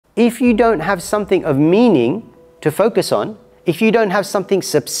If you don't have something of meaning to focus on, if you don't have something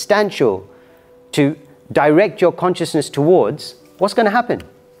substantial to direct your consciousness towards, what's going to happen?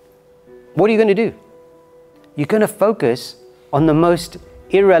 What are you going to do? You're going to focus on the most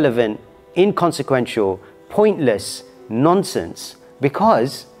irrelevant, inconsequential, pointless nonsense,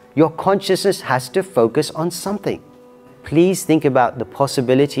 because your consciousness has to focus on something. Please think about the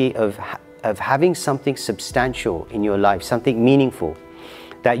possibility of having something substantial in your life, something meaningful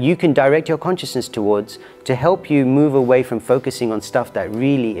that you can direct your consciousness towards to help you move away from focusing on stuff that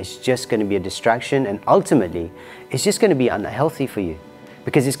really is just going to be a distraction, and ultimately it's just going to be unhealthy for you,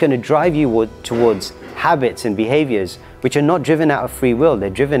 because it's going to drive you towards habits and behaviors which are not driven out of free will, they're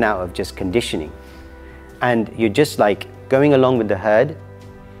driven out of just conditioning. And you're just like going along with the herd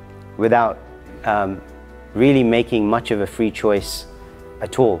without really making much of a free choice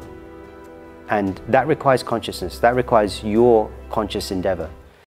at all. And that requires consciousness, that requires your conscious endeavor.